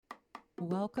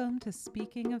Welcome to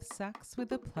Speaking of Sex with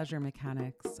the Pleasure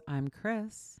Mechanics. I'm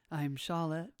Chris. I'm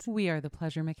Charlotte. We are the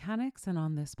Pleasure Mechanics, and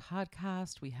on this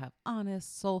podcast, we have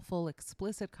honest, soulful,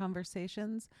 explicit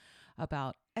conversations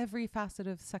about every facet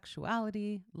of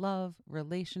sexuality, love,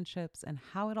 relationships, and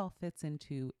how it all fits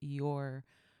into your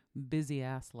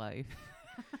busy-ass life.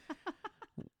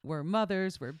 We're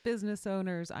mothers, we're business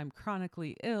owners, I'm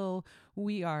chronically ill.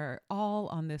 We are all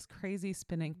on this crazy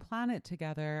spinning planet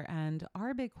together. And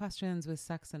our big questions with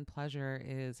sex and pleasure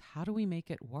is, how do we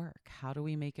make it work? How do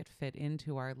we make it fit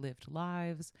into our lived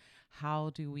lives?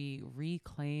 How do we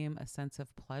reclaim a sense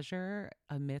of pleasure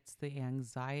amidst the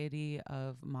anxiety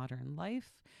of modern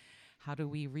life? How do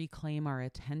we reclaim our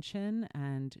attention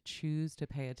and choose to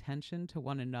pay attention to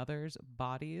one another's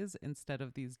bodies instead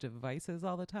of these devices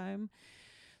all the time?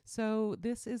 So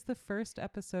this is the first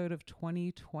episode of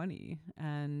 2020,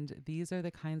 and these are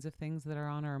the kinds of things that are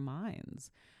on our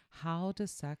minds. How does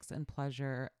sex and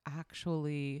pleasure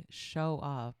actually show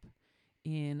up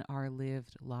in our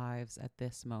lived lives at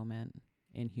this moment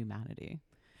in humanity?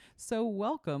 So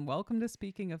welcome to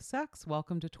Speaking of Sex.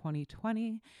 Welcome to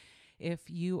 2020. If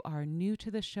you are new to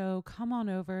the show, come on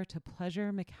over to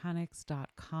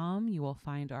pleasuremechanics.com. You will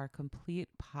find our complete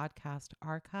podcast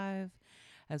archive,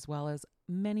 as well as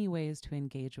many ways to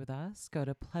engage with us. Go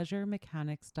to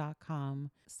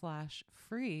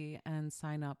pleasuremechanics.com/free and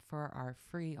sign up for our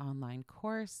free online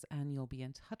course, and you'll be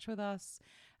in touch with us,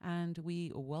 and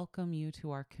we welcome you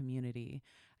to our community.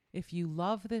 If you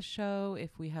love this show,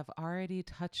 if we have already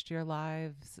touched your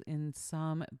lives in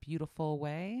some beautiful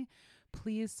way,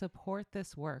 please support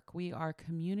this work. We are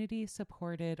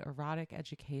community-supported erotic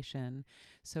education.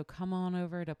 So come on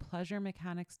over to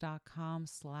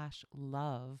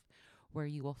pleasuremechanics.com/love, where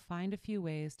you will find a few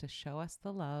ways to show us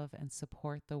the love and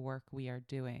support the work we are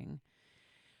doing.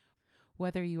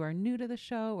 Whether you are new to the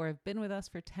show or have been with us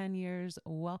for 10 years,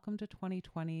 welcome to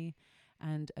 2020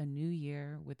 and a new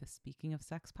year with the Speaking of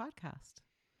Sex podcast.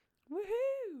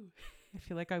 Woohoo! I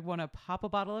feel like I want to pop a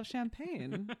bottle of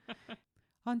champagne.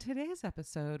 On today's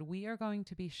episode, we are going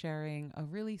to be sharing a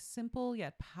really simple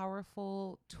yet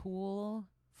powerful tool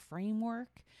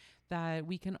framework that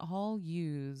we can all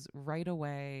use right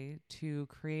away to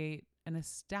create an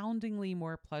astoundingly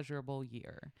more pleasurable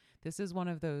year. This is one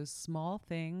of those small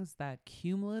things that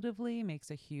cumulatively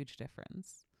makes a huge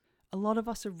difference. A lot of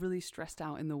us are really stressed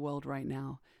out in the world right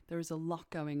now. There is a lot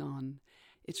going on.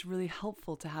 It's really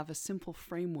helpful to have a simple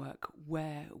framework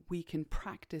where we can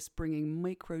practice bringing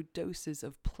micro doses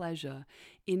of pleasure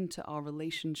into our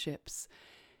relationships.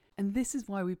 And this is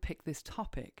why we picked this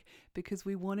topic, because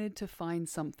we wanted to find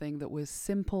something that was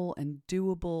simple and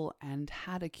doable and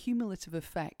had a cumulative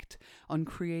effect on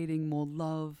creating more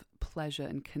love, pleasure,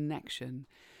 and connection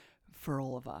for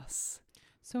all of us.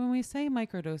 So when we say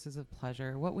microdoses of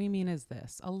pleasure, what we mean is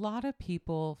this. A lot of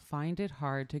people find it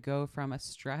hard to go from a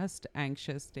stressed,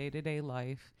 anxious day-to-day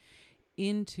life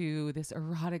into this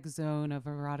erotic zone of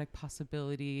erotic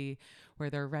possibility where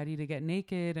they're ready to get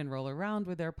naked and roll around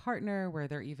with their partner, where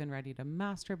they're even ready to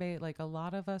masturbate. Like, a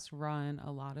lot of us run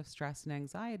a lot of stress and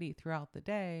anxiety throughout the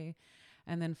day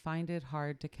and then find it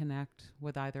hard to connect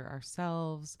with either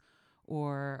ourselves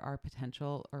or our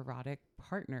potential erotic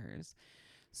partners.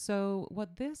 So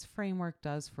what this framework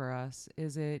does for us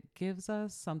is it gives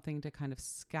us something to kind of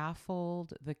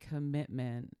scaffold the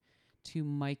commitment to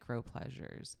micro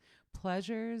pleasures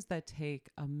that take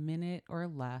a minute or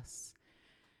less,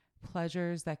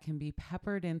 pleasures that can be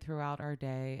peppered in throughout our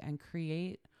day and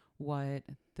create what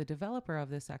the developer of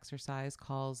this exercise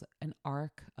calls an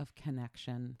arc of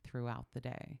connection throughout the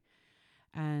day.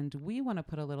 And we want to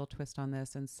put a little twist on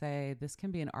this and say this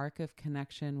can be an arc of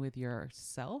connection with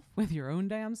yourself, with your own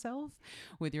damn self,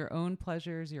 with your own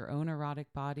pleasures, your own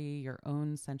erotic body, your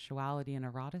own sensuality and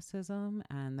eroticism,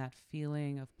 and that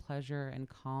feeling of pleasure and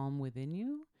calm within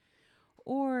you.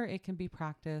 Or it can be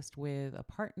practiced with a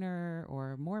partner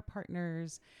or more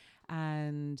partners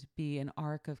and be an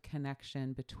arc of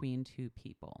connection between two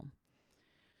people.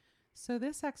 So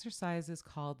this exercise is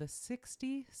called the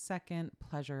 60-second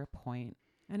pleasure point,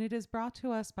 and it is brought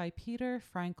to us by Peter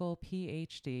Frankel,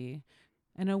 PhD,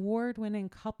 an award-winning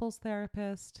couples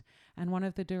therapist and one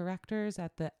of the directors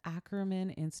at the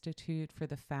Ackerman Institute for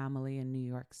the Family in New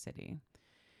York City.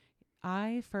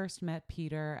 I first met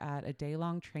Peter at a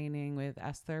day-long training with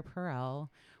Esther Perel,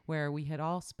 where we had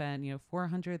all spent,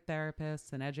 400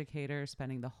 therapists and educators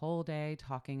spending the whole day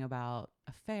talking about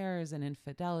affairs and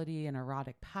infidelity and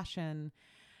erotic passion.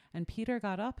 And Peter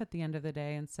got up at the end of the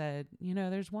day and said,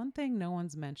 there's one thing no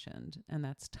one's mentioned, and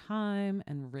that's time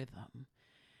and rhythm.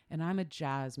 And I'm a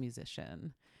jazz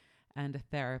musician. and a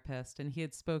therapist. And he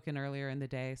had spoken earlier in the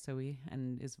day,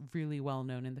 and is really well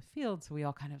known in the field. So we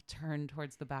all kind of turned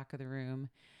towards the back of the room.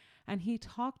 And he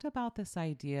talked about this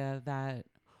idea that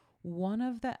one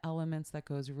of the elements that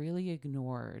goes really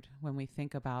ignored when we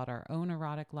think about our own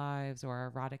erotic lives or our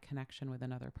erotic connection with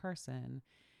another person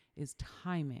is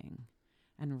timing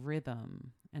and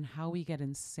rhythm and how we get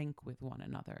in sync with one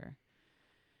another.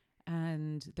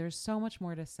 And there's so much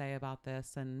more to say about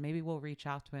this, and maybe we'll reach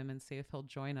out to him and see if he'll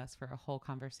join us for a whole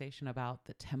conversation about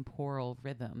the temporal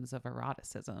rhythms of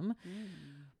eroticism.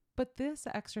 But this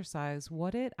exercise,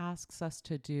 what it asks us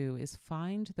to do is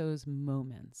find those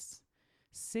moments,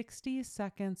 60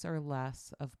 seconds or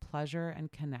less of pleasure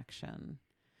and connection,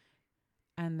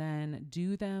 and then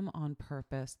do them on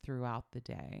purpose throughout the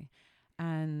day.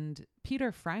 And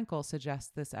Peter Frankl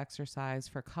suggests this exercise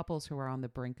for couples who are on the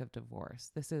brink of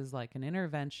divorce. This is like an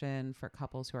intervention for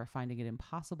couples who are finding it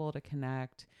impossible to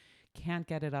connect, can't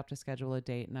get it up to schedule a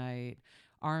date night,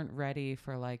 aren't ready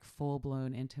for like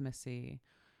full-blown intimacy.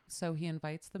 So he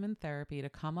invites them in therapy to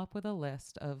come up with a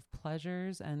list of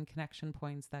pleasures and connection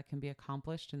points that can be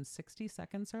accomplished in 60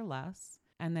 seconds or less.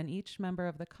 And then each member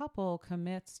of the couple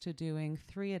commits to doing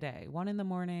 3 a day, 1 in the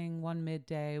morning, 1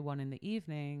 midday, 1 in the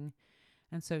evening.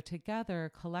 And so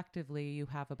together, collectively, you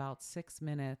have about 6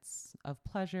 minutes of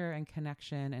pleasure and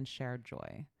connection and shared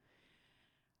joy.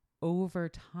 Over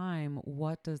time,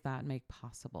 what does that make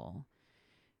possible?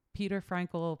 Peter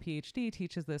Frankl, PhD,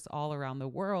 teaches this all around the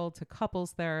world to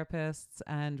couples therapists,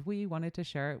 and we wanted to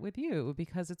share it with you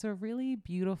because it's a really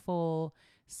beautiful,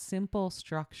 simple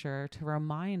structure to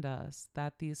remind us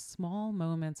that these small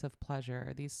moments of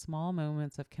pleasure, these small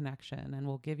moments of connection, and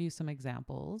we'll give you some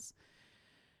examples,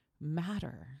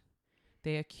 matter.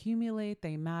 They accumulate,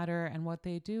 they matter, and what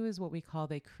they do is what we call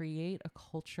they create a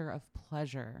culture of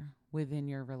pleasure within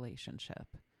your relationship.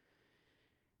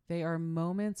 They are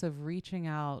moments of reaching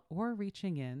out or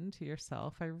reaching in to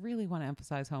yourself. I really want to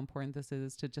emphasize how important this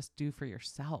is to just do for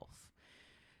yourself.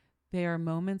 They are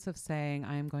moments of saying,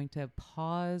 I am going to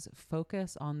pause,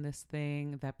 focus on this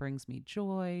thing that brings me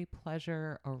joy,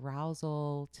 pleasure,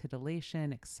 arousal,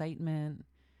 titillation, excitement,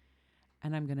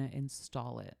 and I'm going to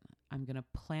install it. I'm going to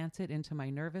plant it into my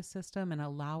nervous system and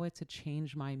allow it to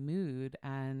change my mood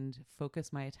and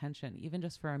focus my attention, even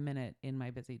just for a minute in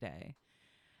my busy day.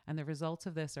 And the results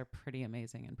of this are pretty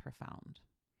amazing and profound.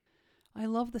 I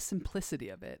love the simplicity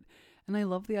of it. And I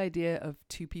love the idea of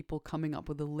 2 people coming up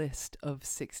with a list of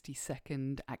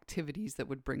 60-second activities that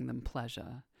would bring them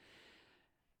pleasure.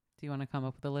 Do you want to come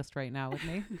up with a list right now with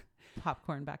me?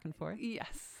 Popcorn back and forth?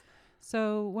 Yes.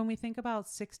 So when we think about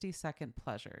 60-second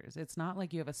pleasures, it's not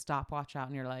like you have a stopwatch out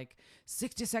and you're like,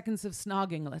 60 seconds of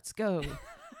snogging, let's go.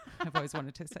 I've always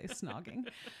wanted to say snogging.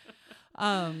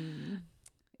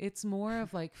 It's more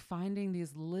of like finding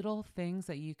these little things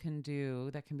that you can do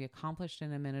that can be accomplished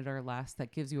in a minute or less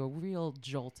that gives you a real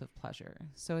jolt of pleasure.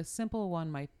 So a simple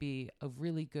one might be a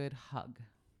really good hug.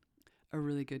 A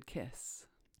really good kiss.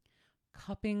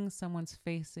 Cupping someone's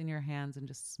face in your hands and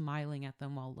just smiling at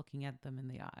them while looking at them in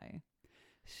the eye.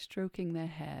 Stroking their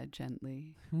hair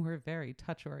gently. We're very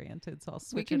touch oriented, so I'll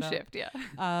switch it up. We can shift,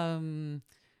 yeah.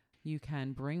 You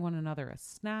can bring one another a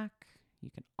snack. You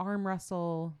can arm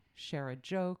wrestle, share a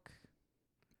joke.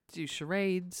 Do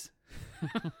charades.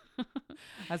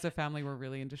 As a family, we're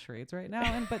really into charades right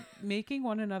now. But making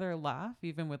one another laugh,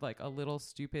 even with like a little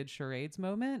stupid charades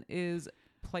moment, is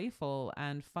playful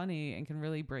and funny and can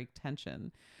really break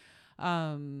tension.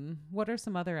 What are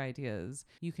some other ideas?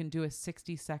 You can do a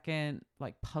 60-second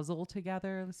like puzzle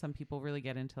together. Some people really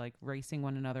get into like racing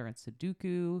one another in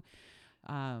Sudoku.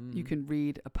 You can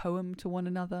read a poem to one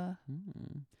another.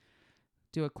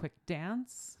 Do a quick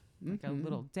dance, like a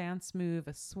little dance move,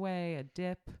 a sway, a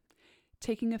dip.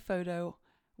 Taking a photo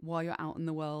while you're out in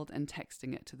the world and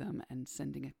texting it to them and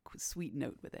sending a sweet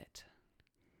note with it.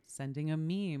 Sending a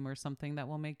meme or something that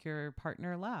will make your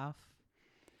partner laugh.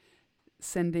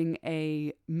 Sending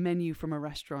a menu from a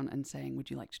restaurant and saying, would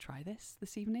you like to try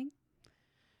this evening?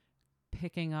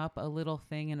 Picking up a little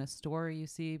thing in a store you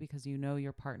see because you know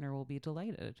your partner will be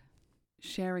delighted.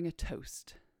 Sharing a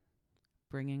toast.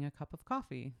 Bringing a cup of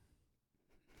coffee.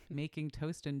 Making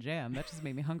toast and jam. That just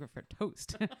made me hungry for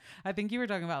toast. I think you were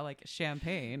talking about like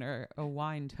champagne or a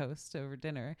wine toast over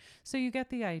dinner. So you get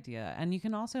the idea. And you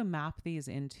can also map these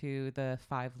into the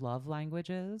 5 love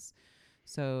languages.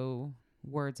 So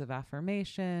words of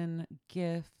affirmation,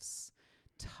 gifts,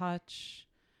 touch,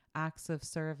 acts of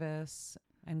service,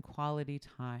 and quality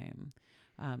time.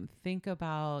 Think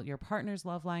about your partner's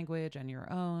love language and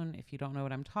your own. If you don't know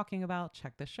what I'm talking about,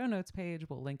 check the show notes page.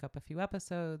 We'll link up a few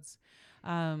episodes.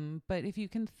 But if you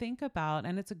can think about,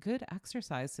 and it's a good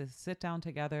exercise to sit down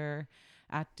together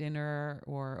at dinner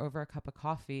or over a cup of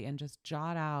coffee and just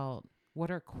jot out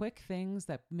what are quick things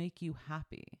that make you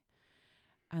happy.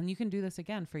 And you can do this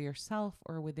again for yourself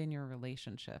or within your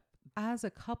relationship. As a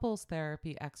couples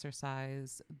therapy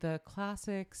exercise, the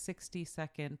classic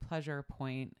 60-second pleasure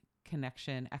point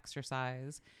connection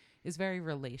exercise is very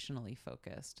relationally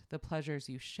focused. The pleasures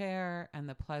you share and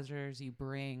the pleasures you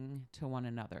bring to one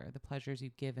another, the pleasures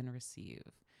you give and receive.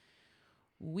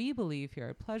 We believe here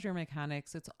at Pleasure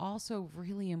Mechanics, it's also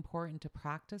really important to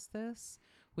practice this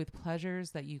with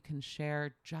pleasures that you can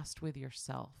share just with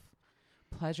yourself.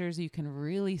 Pleasures you can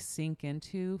really sink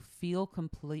into, feel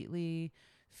completely,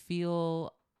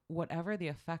 feel whatever the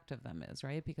effect of them is,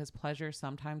 right? Because pleasure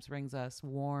sometimes brings us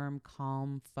warm,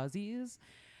 calm fuzzies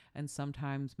and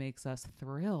sometimes makes us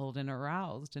thrilled and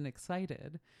aroused and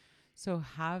excited. So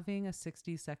having a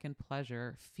 60-second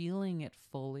pleasure, feeling it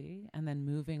fully, and then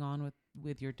moving on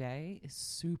with your day is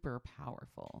super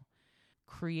powerful.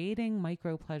 Creating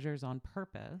micro pleasures on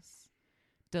purpose,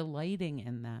 delighting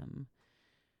in them,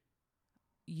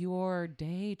 your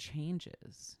day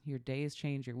changes. Your days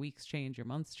change, your weeks change, your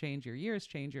months change, your years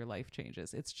change, your life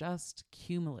changes. It's just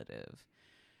cumulative.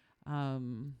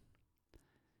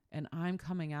 And I'm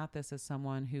coming at this as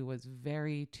someone who was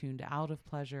very tuned out of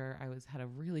pleasure. Had a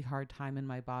really hard time in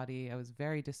my body. I was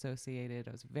very dissociated.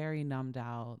 I was very numbed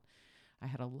out. I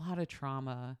had a lot of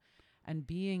trauma. And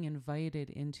being invited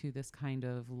into this kind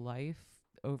of life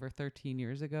over 13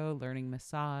 years ago, learning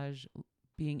massage,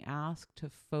 being asked to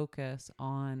focus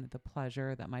on the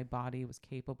pleasure that my body was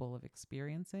capable of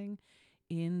experiencing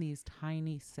in these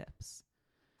tiny sips,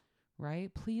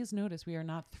 right? Please notice we are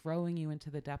not throwing you into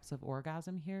the depths of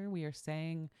orgasm here. We are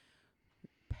saying,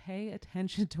 pay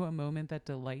attention to a moment that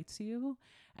delights you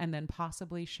and then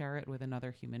possibly share it with another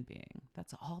human being.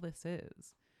 That's all this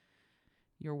is.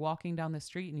 You're walking down the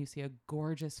street and you see a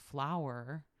gorgeous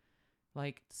flower.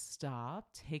 Like, stop,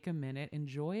 take a minute,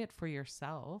 enjoy it for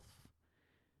yourself.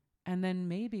 And then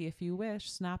maybe, if you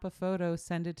wish, snap a photo,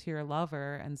 send it to your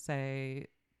lover and say,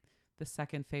 the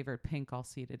second favorite pink I'll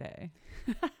see today.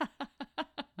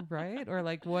 Right? Or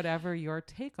like whatever your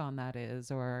take on that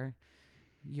is, or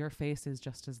your face is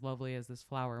just as lovely as this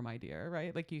flower, my dear,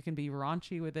 right? Like, you can be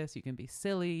raunchy with this. You can be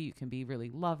silly. You can be really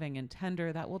loving and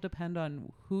tender. That will depend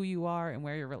on who you are and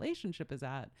where your relationship is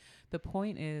at. The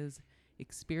point is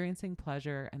experiencing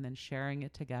pleasure and then sharing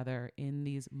it together in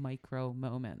these micro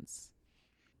moments.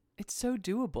 It's so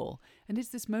doable. And it's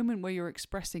this moment where you're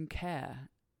expressing care.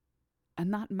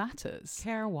 And that matters.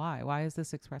 Care, why? Why is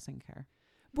this expressing care?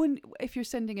 If you're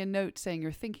sending a note saying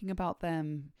you're thinking about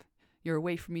them, you're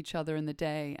away from each other in the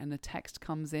day, and a text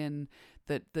comes in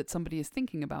that somebody is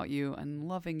thinking about you and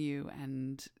loving you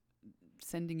and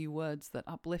sending you words that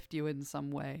uplift you in some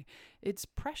way, it's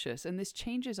precious. And this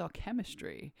changes our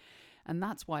chemistry. And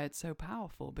that's why it's so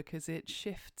powerful, because it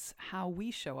shifts how we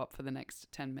show up for the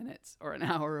next 10 minutes or an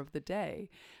hour of the day.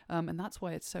 And that's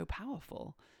why it's so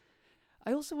powerful.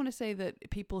 I also want to say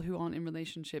that people who aren't in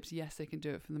relationships, yes, they can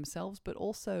do it for themselves, but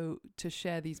also to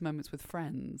share these moments with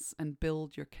friends and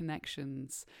build your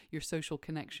connections, your social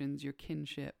connections, your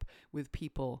kinship with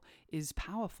people is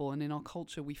powerful. And in our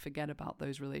culture, we forget about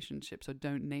those relationships or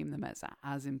don't name them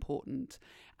as important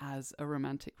as a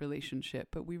romantic relationship.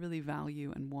 But we really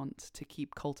value and want to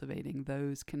keep cultivating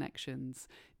those connections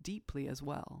deeply as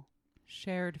well.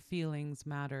 Shared feelings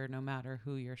matter no matter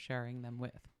who you're sharing them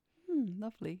with.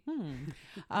 Lovely.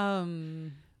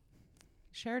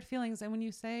 Shared feelings. And when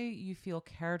you say you feel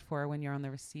cared for when you're on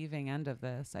the receiving end of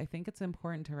this, I think it's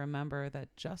important to remember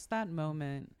that just that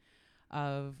moment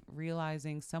of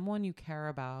realizing someone you care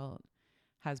about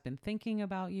has been thinking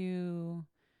about you,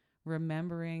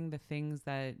 remembering the things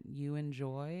that you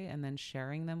enjoy and then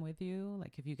sharing them with you.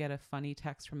 Like if you get a funny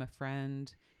text from a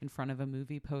friend in front of a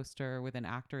movie poster with an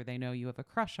actor they know you have a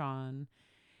crush on,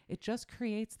 it just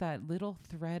creates that little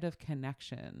thread of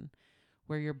connection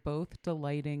where you're both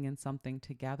delighting in something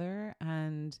together.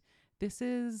 And this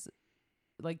is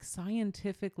like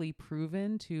scientifically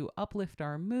proven to uplift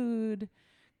our mood,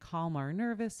 calm our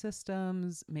nervous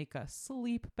systems, make us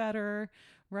sleep better,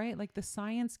 right? Like the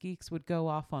science geeks would go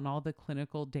off on all the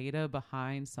clinical data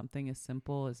behind something as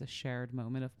simple as a shared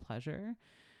moment of pleasure.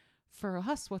 For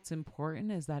us, what's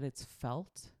important is that it's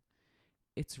felt,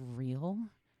 it's real,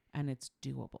 and it's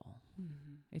doable.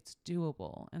 Mm-hmm. It's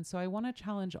doable. And so I want to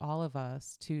challenge all of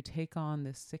us to take on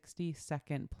this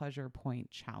 60-second pleasure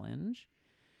point challenge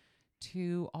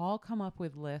to all come up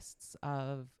with lists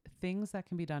of things that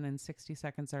can be done in 60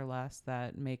 seconds or less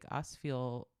that make us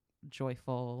feel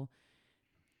joyful,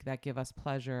 that give us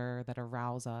pleasure, that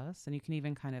arouse us. And you can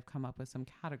even kind of come up with some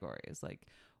categories like,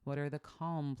 what are the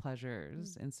calm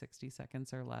pleasures in 60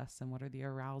 seconds or less? And what are the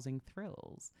arousing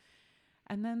thrills?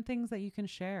 And then things that you can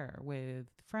share with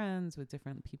friends, with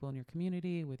different people in your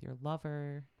community, with your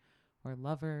lover or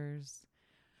lovers.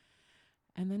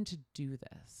 And then to do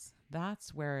this,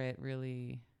 that's where it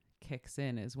really kicks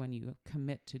in, is when you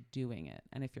commit to doing it.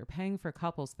 And if you're paying for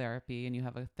couples therapy and you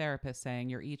have a therapist saying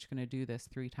you're each going to do this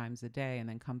 3 times a day and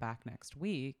then come back next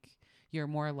week, you're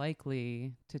more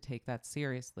likely to take that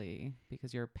seriously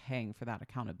because you're paying for that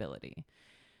accountability.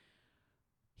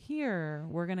 Here,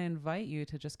 we're going to invite you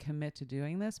to just commit to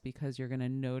doing this because you're going to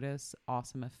notice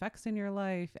awesome effects in your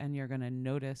life and you're going to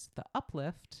notice the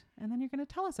uplift, and then you're going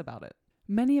to tell us about it.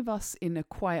 Many of us in a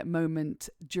quiet moment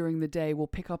during the day will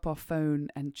pick up our phone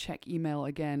and check email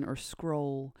again or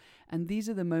scroll. And these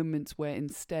are the moments where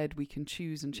instead we can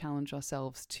choose and challenge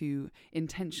ourselves to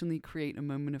intentionally create a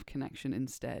moment of connection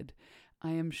instead.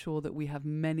 I am sure that we have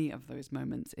many of those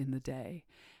moments in the day.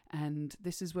 And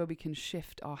this is where we can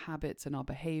shift our habits and our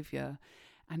behavior,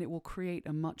 and it will create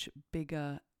a much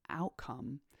bigger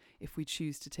outcome if we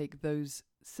choose to take those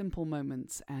simple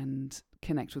moments and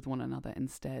connect with one another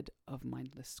instead of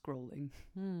mindless scrolling.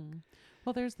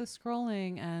 Well, there's the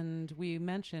scrolling, and we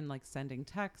mentioned like sending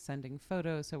text, sending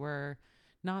photos. So we're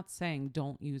not saying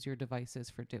don't use your devices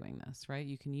for doing this, right?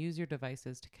 You can use your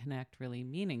devices to connect really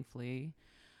meaningfully.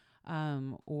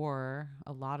 Or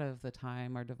a lot of the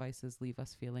time our devices leave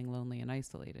us feeling lonely and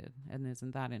isolated. And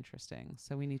isn't that interesting?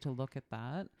 So we need to look at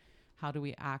that. How do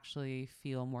we actually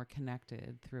feel more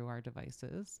connected through our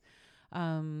devices?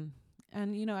 And,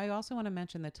 you know, I also want to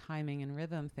mention the timing and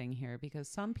rhythm thing here, because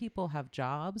some people have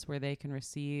jobs where they can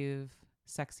receive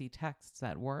sexy texts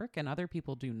at work and other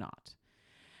people do not.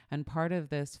 And part of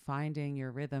this finding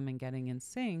your rhythm and getting in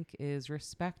sync is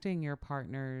respecting your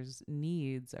partner's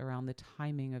needs around the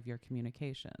timing of your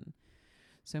communication.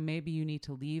 So maybe you need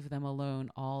to leave them alone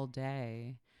all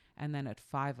day, and then at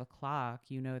 5 o'clock,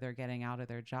 you know they're getting out of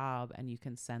their job and you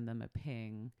can send them a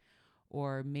ping.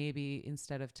 Or maybe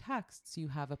instead of texts, you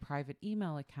have a private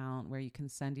email account where you can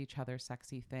send each other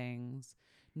sexy things,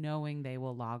 knowing they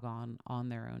will log on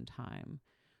their own time.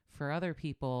 For other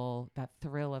people, that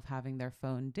thrill of having their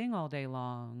phone ding all day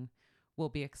long will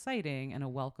be exciting and a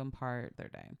welcome part of their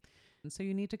day. And so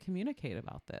you need to communicate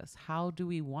about this. How do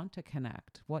we want to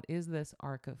connect? What is this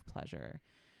arc of pleasure?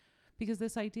 Because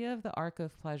this idea of the arc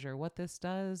of pleasure, what this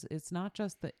does, it's not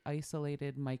just the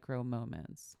isolated micro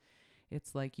moments.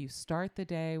 It's like you start the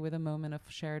day with a moment of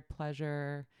shared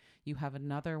pleasure. You have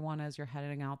another one as you're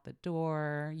heading out the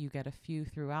door. You get a few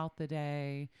throughout the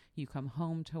day. You come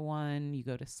home to one. You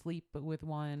go to sleep with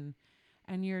one.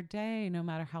 And your day, no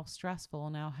matter how stressful,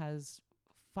 now has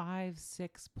 5,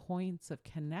 6 points of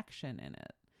connection in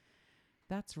it.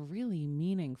 That's really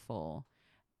meaningful.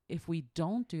 If we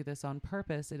don't do this on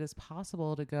purpose, it is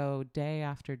possible to go day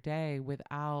after day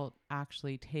without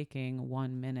actually taking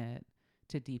 1 minute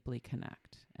to deeply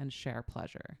connect and share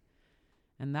pleasure.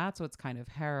 And that's what's kind of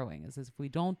harrowing, is if we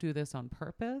don't do this on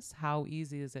purpose, how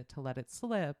easy is it to let it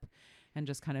slip and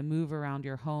just kind of move around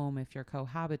your home if you're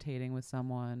cohabitating with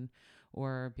someone,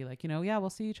 or be like, yeah, we'll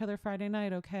see each other Friday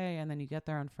night. Okay. And then you get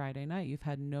there on Friday night. You've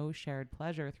had no shared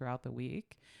pleasure throughout the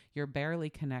week. You're barely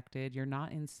connected. You're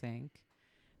not in sync.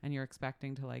 And you're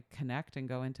expecting to like connect and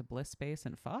go into bliss space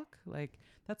and fuck. Like,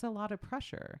 that's a lot of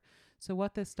pressure. So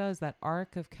what this does, that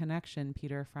arc of connection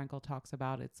Peter Frankel talks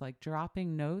about, it's like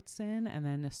dropping notes in and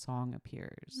then a song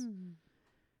appears.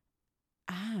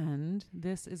 And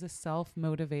this is a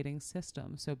self-motivating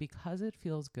system. So because it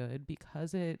feels good,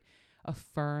 because it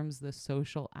affirms the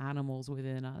social animals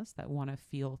within us that want to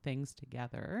feel things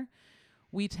together,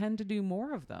 we tend to do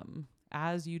more of them.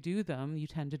 As you do them, you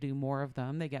tend to do more of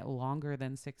them. They get longer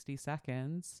than 60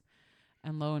 seconds.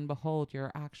 And lo and behold,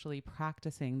 you're actually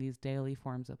practicing these daily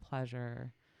forms of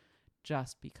pleasure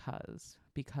just because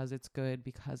it's good,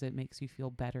 because it makes you feel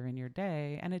better in your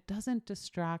day. And it doesn't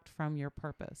distract from your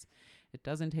purpose. It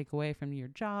doesn't take away from your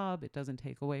job. It doesn't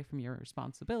take away from your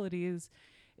responsibilities.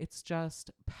 It's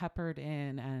just peppered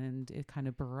in, and it kind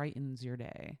of brightens your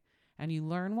day. And you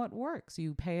learn what works.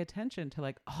 You pay attention to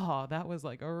like, oh, that was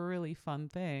like a really fun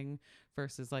thing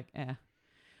versus like,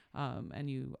 and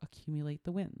you accumulate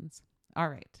the wins. All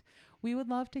right. We would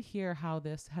love to hear how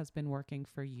this has been working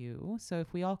for you. So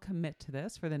if we all commit to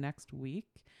this for the next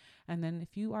week, and then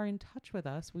if you are in touch with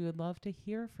us, we would love to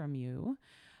hear from you.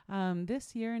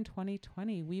 This year in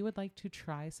 2020, we would like to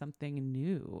try something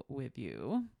new with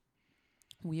you.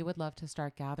 we would love to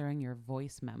start gathering your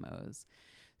voice memos.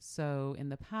 So in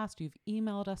the past, you've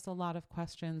emailed us a lot of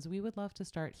questions. We would love to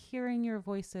start hearing your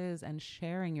voices and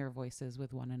sharing your voices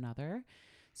with one another.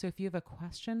 So if you have a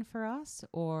question for us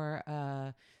or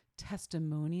a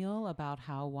testimonial about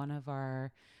how one of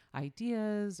our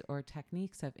ideas or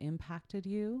techniques have impacted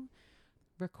you,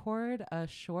 record a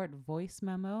short voice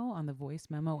memo on the voice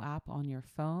memo app on your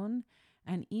phone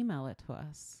and email it to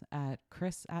us at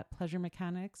Chris@Pleasure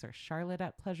Mechanics or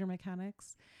Charlotte@Pleasure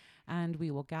Mechanics. And we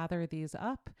will gather these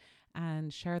up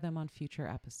and share them on future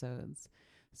episodes.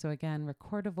 So again,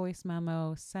 record a voice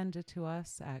memo, send it to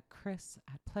us at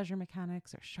Chris@Pleasure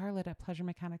Mechanics or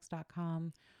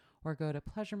Charlotte@PleasureMechanics.com, or go to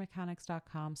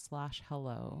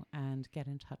pleasuremechanics.com/hello and get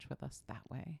in touch with us that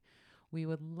way. We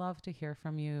would love to hear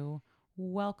from you.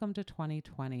 Welcome to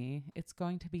 2020. It's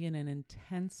going to be an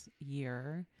intense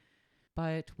year,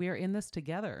 but we're in this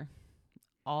together.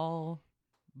 All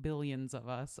billions of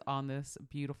us on this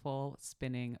beautiful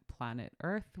spinning planet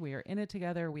Earth. We are in it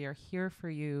together. We are here for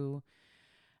you.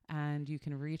 And you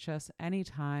can reach us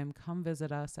anytime. Come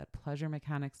visit us at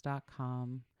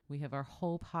pleasuremechanics.com. We have our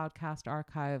whole podcast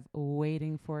archive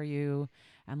waiting for you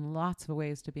and lots of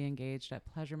ways to be engaged at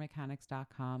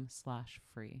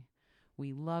pleasuremechanics.com/free.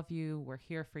 We love you. We're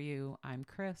here for you. I'm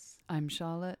Chris. I'm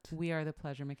Charlotte. We are the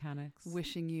Pleasure Mechanics.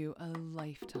 Wishing you a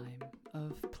lifetime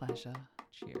of pleasure.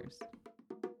 Cheers.